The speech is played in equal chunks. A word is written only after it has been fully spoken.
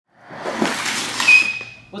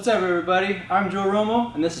What's up, everybody? I'm Joe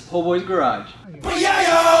Romo, and this is POHBOYS Garage.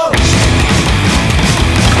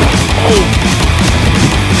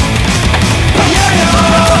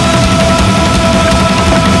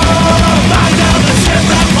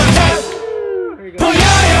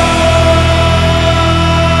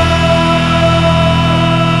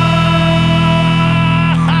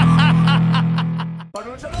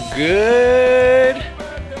 Good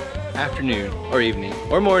afternoon, or evening,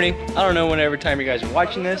 or morning. I don't know whenever time you guys are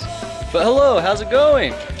watching this, but hello, how's it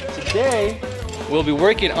going? Today, we'll be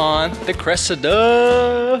working on the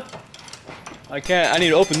Cressida. I need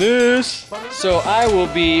to open this. So I will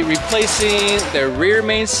be replacing the rear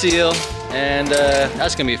main seal, and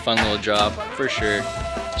that's gonna be a fun little job, for sure.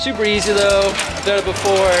 Super easy though, I've done it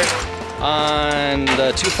before. On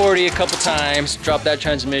the 240 a couple times, drop that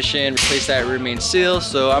transmission, replace that rear main seal.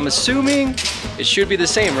 So I'm assuming it should be the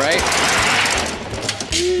same, right?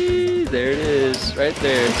 There it is, right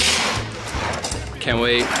there. Can't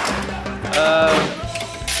wait.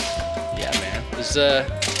 Yeah, man. This,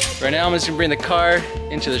 right now I'm just gonna bring the car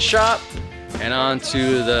into the shop and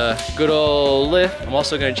onto the good old lift. I'm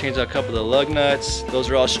also gonna change out a couple of the lug nuts.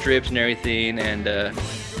 Those are all stripped and everything, and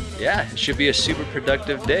yeah, it should be a super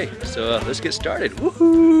productive day. So let's get started.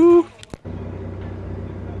 Woohoo!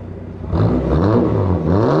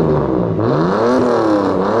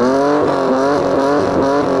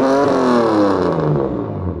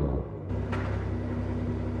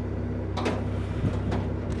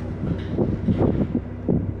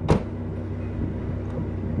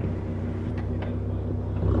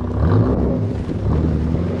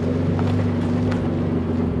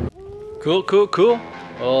 Cool, cool, cool.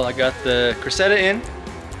 Well, I got the Cressida in.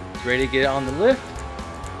 It's ready to get on the lift.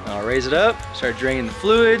 I'll raise it up, start draining the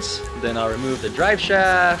fluids, then I'll remove the drive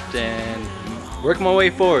shaft and work my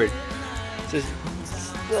way forward. This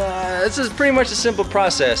is pretty much a simple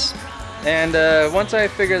process. And once I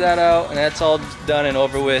figure that out and that's all done and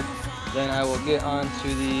over with, then I will get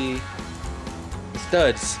onto the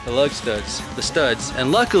studs, the lug studs, the studs.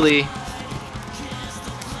 And luckily,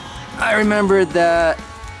 I remembered that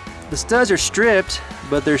the studs are stripped,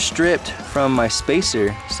 but they're stripped from my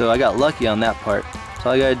spacer, so I got lucky on that part. So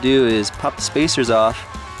all I gotta do is pop the spacers off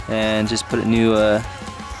and just put some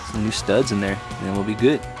new studs in there, and then we'll be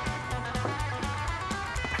good.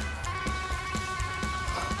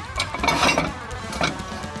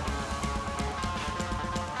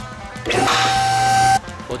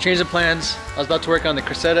 Well, change of plans. I was about to work on the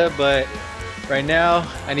Cressida, but right now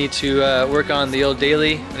I need to work on the old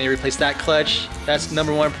daily. I need to replace that clutch. That's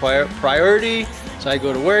 #1 priority. So I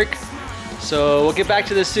go to work. So we'll get back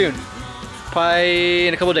to this soon. Probably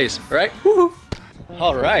in a couple days, all right? Woohoo!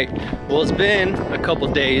 All right, well, it's been a couple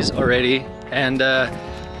days already, and I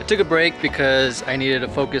took a break because I needed to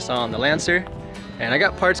focus on the Lancer, and I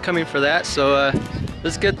got parts coming for that, so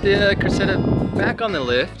let's get the Cressida back on the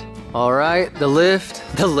lift. All right, the lift.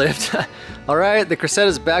 All right, the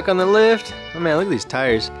Cressida's back on the lift. Oh man, look at these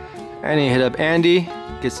tires. I need to hit up Andy,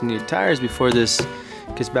 get some new tires before this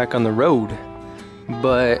gets back on the road.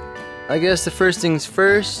 But I guess the first things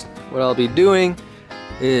first, what I'll be doing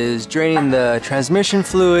is draining the transmission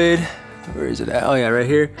fluid. Where is it at? Oh yeah, right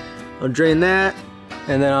here. I'll drain that,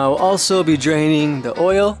 and then I'll also be draining the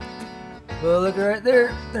oil. Well, look right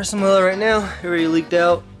there. There's some oil right now. It already leaked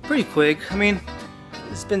out pretty quick. I mean,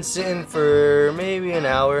 it's been sitting for maybe an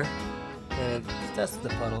hour, and that's the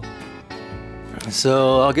puddle.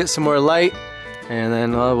 So I'll get some more light, and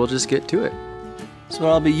then we'll just get to it. So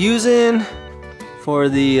what I'll be using for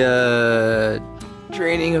the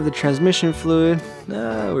draining of the transmission fluid,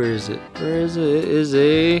 where is it? It is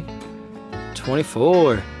a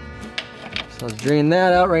 24. So let's drain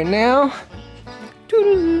that out right now.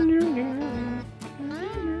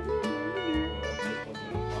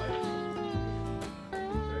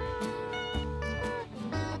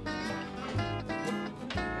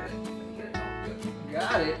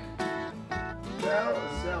 Got it.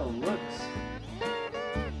 That's how it looks.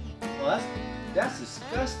 Well, that's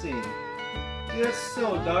disgusting. Dude, that's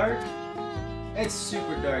so dark. It's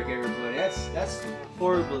super dark, everybody. That's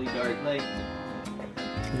horribly dark. Like,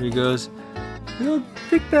 here he goes. Look how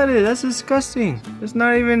thick that is. That's disgusting. It's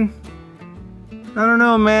not even. I don't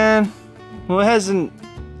know, man. Well, I haven't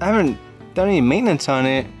done any maintenance on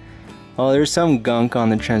it. Oh, there's some gunk on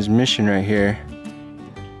the transmission right here.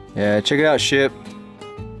 Yeah, check it out, ship.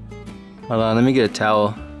 Hold on, let me get a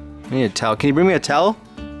towel. I need a towel. Can you bring me a towel?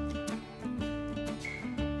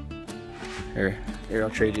 Here, I'll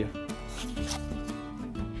trade you.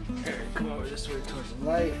 Here, come over this way towards the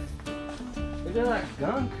light. Look at that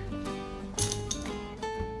gunk.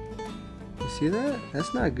 You see that?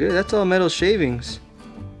 That's not good. That's all metal shavings.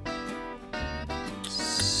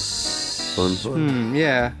 fun.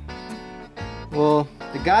 Yeah. Well,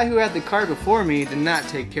 the guy who had the car before me did not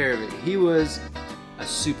take care of it. He was a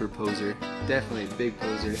super poser. Definitely a big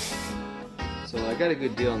poser. So I got a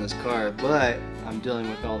good deal on this car, but I'm dealing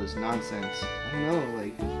with all this nonsense. I don't know,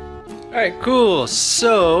 like... Alright, cool.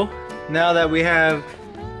 So, now that we have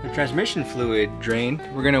the transmission fluid drained,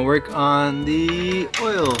 we're gonna work on the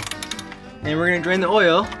oil. And we're gonna drain the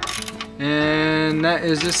oil. And that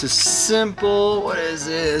is just a simple, what is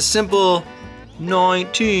it? A simple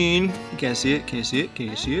 19. You can't see it, can you see it? Can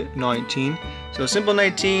you see it? 19. So a simple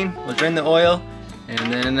 19, we'll drain the oil,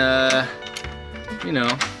 and then, you know,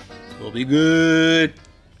 we'll be good.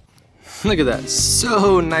 Look at that,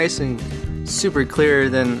 so nice and super clear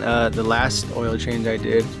than the last oil change I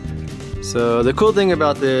did. So the cool thing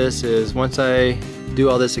about this is once I do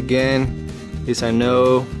all this again, at least I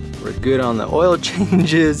know we're good on the oil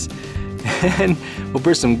changes, and we'll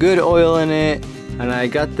put some good oil in it. And I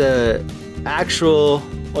got the actual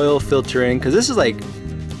oil filter in, because this is like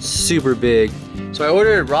super big. So I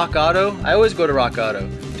ordered Rock Auto. I always go to Rock Auto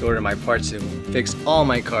to order my parts to fix all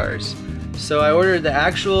my cars. So I ordered the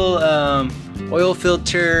actual oil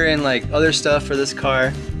filter and like other stuff for this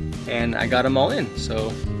car, and I got them all in.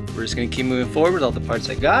 So we're just gonna keep moving forward with all the parts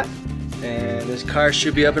I got, and this car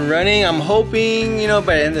should be up and running. I'm hoping, you know,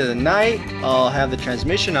 by the end of the night I'll have the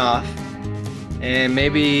transmission off, and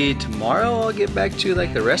maybe tomorrow I'll get back to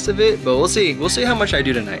like the rest of it, but we'll see. We'll see how much I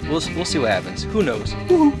do tonight. We'll see what happens. Who knows?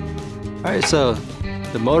 Alright, so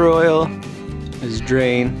the motor oil is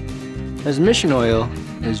drained. Transmission oil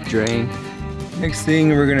is drained. Next thing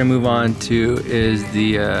we're gonna move on to is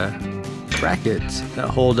the brackets that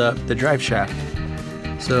hold up the drive shaft.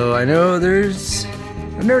 So I know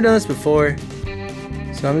I've never done this before,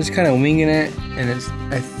 so I'm just kind of winging it, and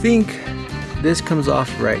I think this comes off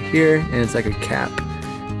right here, and it's like a cap,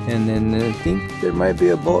 and then I think there might be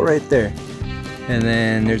a bolt right there, and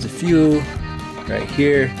then there's a few right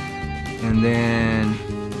here, and then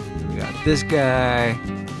we got this guy,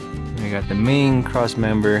 and we got the main cross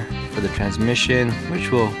member for the transmission,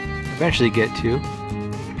 which we'll eventually get to.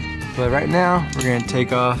 But right now we're gonna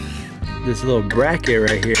take off this little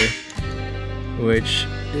bracket right here, which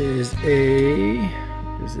is what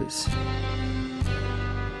is this?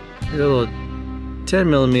 A little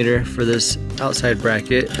 10mm for this outside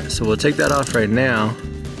bracket. So we'll take that off right now,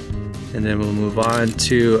 and then we'll move on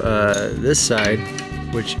to this side,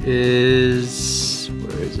 which is,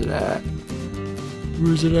 where is it at?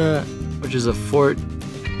 Where is it at? Which is a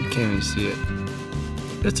you can't even see it.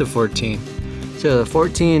 It's a 14. So the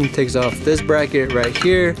 14 takes off this bracket right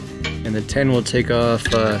here, and the 10 will take off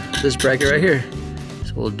this bracket right here.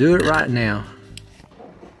 So we'll do it right now.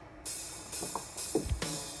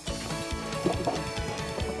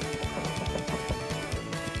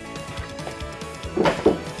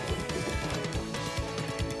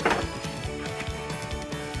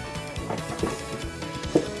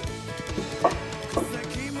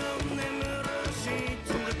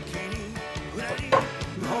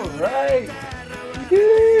 Alright!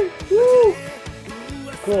 Woo!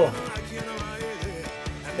 Cool.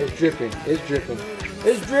 It's dripping. It's dripping.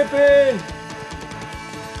 It's dripping!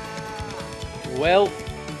 Well,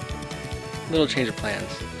 little change of plans.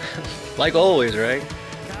 Like always, right?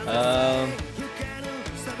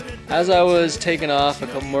 As I was taking off a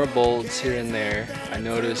couple more bolts here and there, I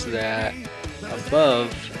noticed that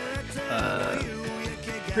above,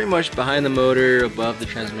 pretty much behind the motor, above the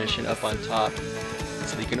transmission, up on top,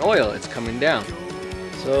 it's leaking oil. It's coming down.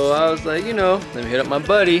 So I was like, you know, let me hit up my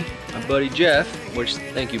buddy Jeff, which,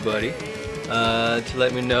 thank you, buddy, to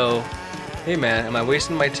let me know, hey man, am I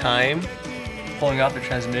wasting my time pulling out the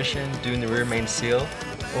transmission, doing the rear main seal,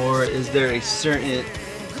 or is there a certain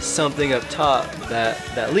something up top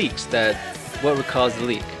that leaks, what would cause the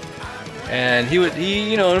leak? And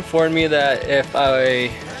he you know, informed me that if my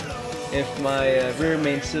rear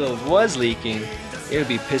main seal was leaking, it would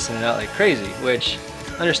be pissing it out like crazy, which,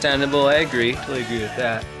 understandable, I agree, totally agree with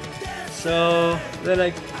that. So then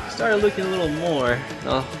I started looking a little more.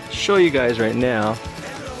 I'll show you guys right now.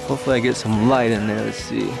 Hopefully I get some light in there, let's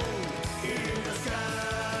see.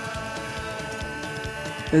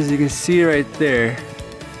 As you can see right there,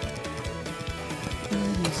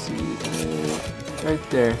 right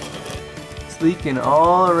there, it's leaking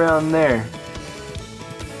all around there.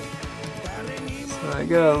 So I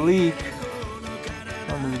got a leak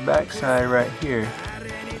on this back side right here,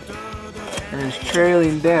 and it's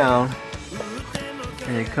trailing down,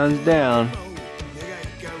 and it comes down,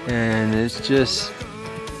 and it's just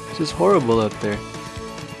horrible up there.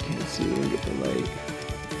 Can't see, let me get the light.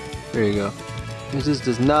 There you go. It just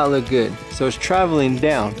does not look good. So it's traveling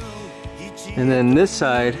down, and then this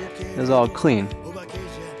side, is all clean.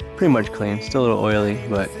 Pretty much clean, still a little oily,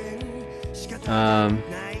 but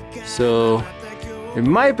so it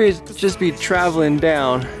might be just be traveling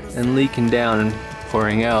down and leaking down and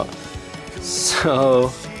pouring out.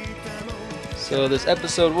 So this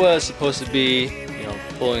episode was supposed to be, you know,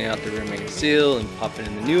 pulling out the rear main seal and popping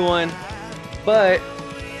in the new one, but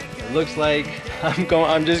it looks like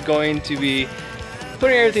I'm just going to be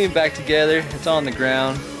putting everything back together. It's on the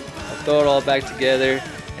ground. I'll throw it all back together,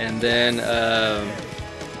 and then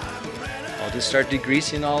I'll just start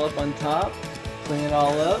degreasing all up on top, clean it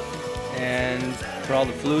all up, and put all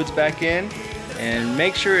the fluids back in, and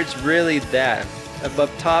make sure it's really that up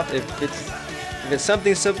top. If it's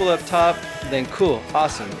something simple up top, then cool,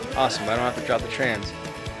 awesome. I don't have to drop the trans.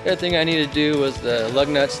 The other thing I need to do was the lug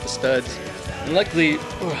nuts, the studs. And luckily,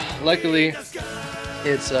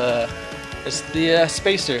 it's the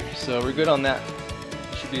spacer, so we're good on that.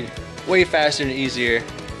 Should be way faster and easier.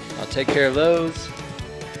 I'll take care of those.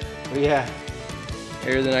 But yeah,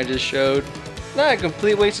 everything I just showed, not a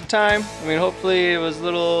complete waste of time. I mean, hopefully it was a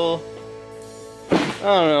little,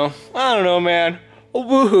 I don't know, man.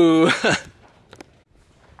 Woohoo!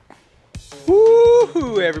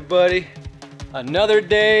 Woohoo, everybody! Another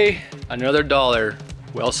day, another dollar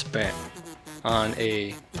well spent on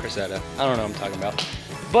a Cressida. I don't know what I'm talking about.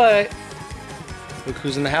 But look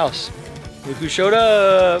who's in the house. Look who showed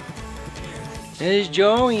up. It's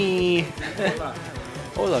Joey. Hola.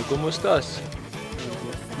 Hola, ¿cómo estás?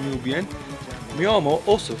 Muy bien. Me llamo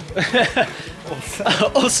Osuf.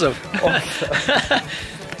 Osuf.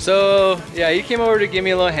 So yeah, he came over to give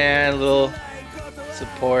me a little hand, a little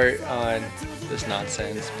support on this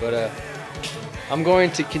nonsense. But I'm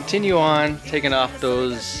going to continue on taking off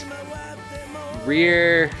those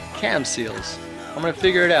rear cam seals. I'm gonna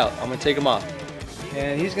figure it out. I'm gonna take them off,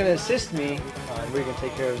 and he's gonna assist me on. We're gonna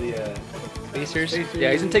take care of the spacers.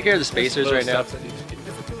 Yeah, he's gonna take care of the spacers right now.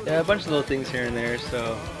 Yeah, a bunch of little things here and there.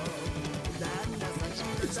 So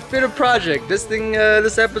it's a bit of a project. This thing,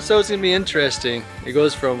 this episode's gonna be interesting. It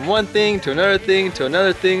goes from one thing to another thing to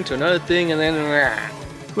another thing to another thing, and then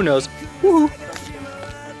who knows? Woohoo!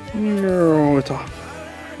 No, it's off.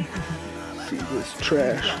 See this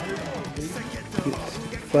trash.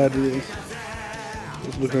 It's flat it is.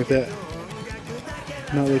 Just look like that.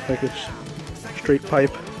 Not look like it's straight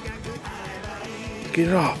pipe. Get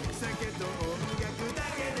it off.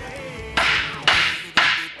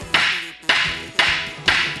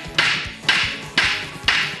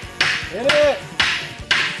 Hit it!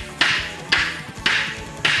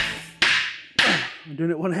 I'm doing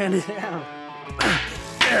it one-handed. Down.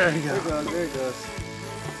 There we go. There it goes.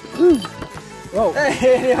 Oh.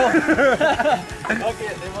 Hey,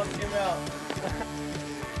 okay, they won't come out.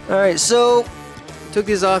 Alright, so took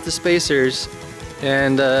these off the spacers,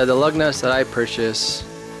 and the lug nuts that I purchased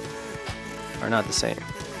are not the same.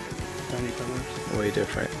 Way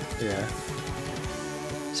different. Yeah.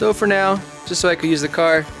 So for now, just so I could use the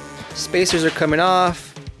car, spacers are coming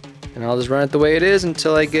off, and I'll just run it the way it is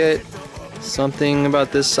until I get something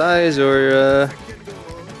about this size, or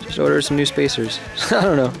just order some new spacers. I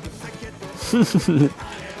don't know.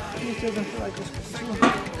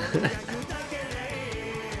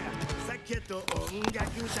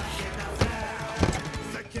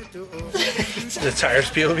 The tires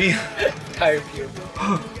POV. Tire POV.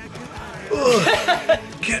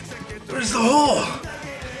 Where's the hole?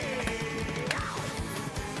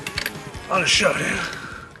 I'll just shove it in.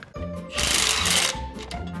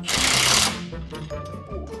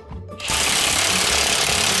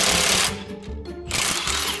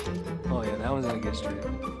 Oh yeah, that one's gonna get stripped.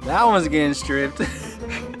 That one's getting stripped.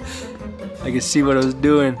 I could see what it was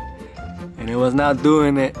doing, and it was not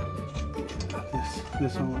doing it.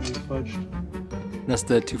 This one will be fudged. That's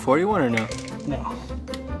the 240 one or no? No.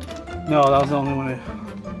 No, that was the only one I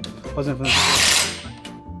wasn't for the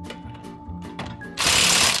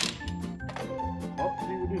Oh,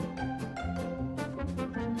 see what we do.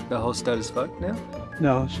 The whole stud is fucked now?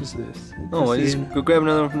 No, it's just this. Oh, well, just go grab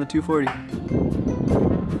another one from the 240.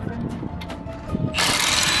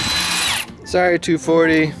 Sorry,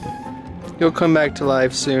 240. You'll come back to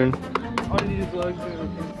life soon.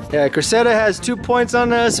 Yeah, Cressida has 2 points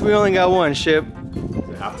on us. We only got one, Ship. Is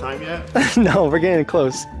it halftime yet? No, we're getting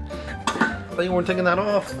close. I thought you weren't taking that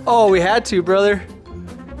off. Oh, we had to, brother.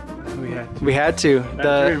 We had to. The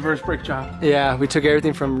That's a reverse brake job. Yeah, we took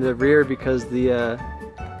everything from the rear because the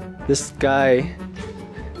this guy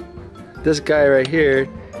right here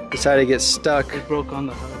decided to get stuck. It broke on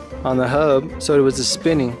the hub. On the hub, so it was just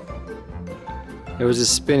spinning. It was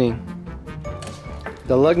just spinning.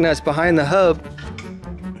 The lug nuts behind the hub,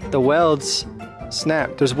 the welds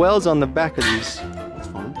snapped. There's welds on the back of these. That's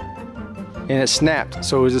fun. and it snapped,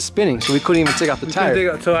 so it was just spinning, so we couldn't even take off the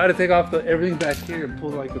tire. So I had to take off everything back here and pull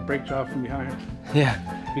like the brake job from behind. Yeah.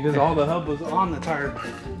 Because all the hub was on the tire,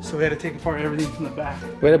 so we had to take apart everything from the back.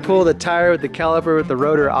 We had to pull the tire with the caliper with the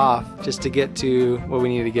rotor off just to get to what we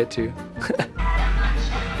needed to get to.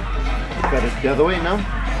 Got it the other way now?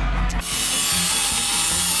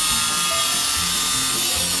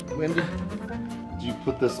 When did you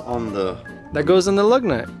put this on the... That goes in the lug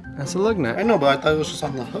nut. That's the lug I nut. know, but I thought it was just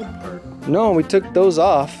on the hub part. No, we took those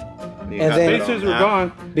off. You And got then- that spacers on were that.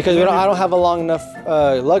 gone. Because I don't have a long enough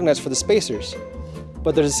lug nuts for the spacers.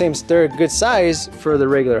 But they're the same, they're a good size for the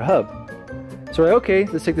regular hub. So we're like, okay,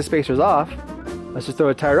 let's take the spacers off. Let's just throw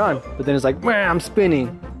a tire on. But then it's like, man, I'm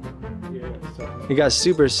spinning. Yeah, so It got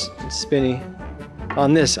super spinny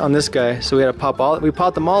on this guy. So we had to we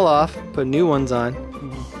popped them all off, put new ones on.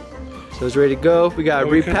 So it's ready to go. We got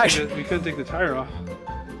we couldn't repacked. take we couldn't take the tire off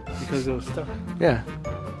because it was stuck. Yeah.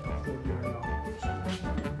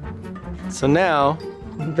 So now,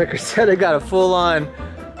 the Cressida got a full-on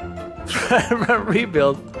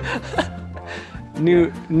rebuild.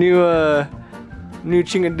 new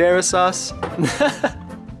chingadera sauce. You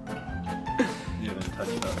haven't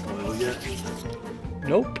touched that oil yet?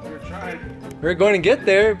 Nope. We were trying. We were going to get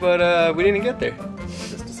there, but we didn't get there.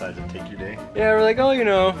 Just decided to take your day? Yeah, we're like, oh, you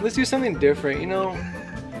know, let's do something different, you know.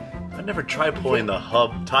 I never tried pulling the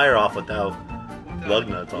hub tire off without lug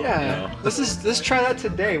nuts on. Yeah, You know? let's try that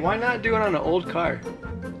today. Why not do it on an old car?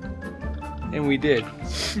 And we did.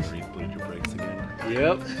 Re-bleed your brakes again.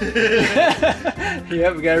 Yep.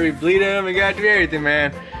 Yep, we gotta re-bleed them, we gotta do everything,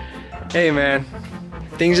 man. Hey, man.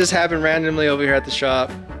 Things just happen randomly over here at the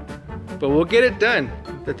shop. But we'll get it done.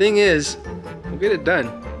 The thing is, we'll get it done.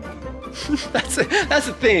 That's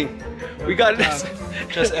the thing. We got this.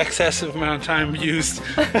 Just excessive amount of time used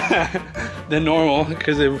than normal,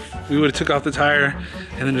 because if we would have took off the tire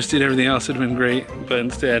and then just did everything else, it'd have been great. But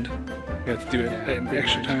instead, we have to do it at the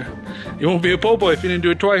extra time. You won't be a po' boy if you didn't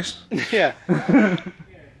do it twice. Yeah. Alright,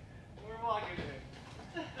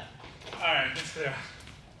 let's do it.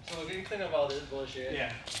 So we're gonna clean up all this bullshit.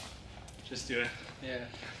 Yeah. Just do it. Yeah.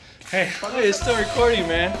 Hey, Hey, it's still recording,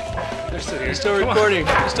 man. they're still here. It's still Come on. recording.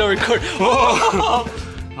 It's still recording. Whoa!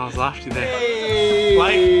 I was lofty there. Hey.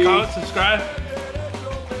 Like, comment, subscribe.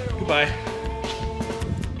 Goodbye.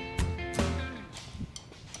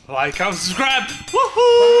 Like, comment, subscribe.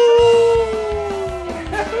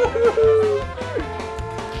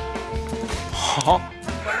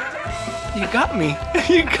 You got me.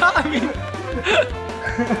 You got me.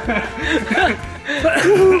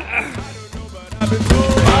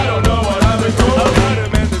 I don't know what I've been told. I'm not a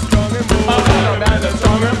man that's strong and bold. I'm not a man that's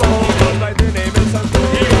strong and bold. Just like the name is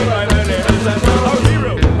Santos. Hero, my name is Santos. Our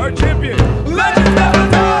hero, our champion. Legend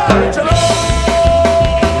never dies.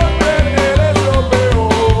 And it is so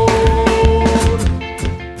behold.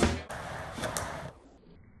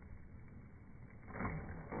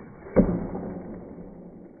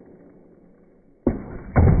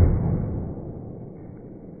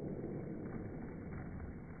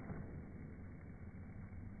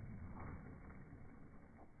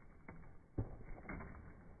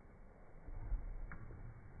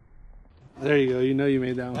 There you go. You know you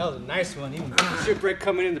made that one. That was a nice one. Even shipwreck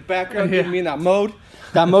coming in the background, getting me in that mode,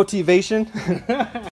 that motivation.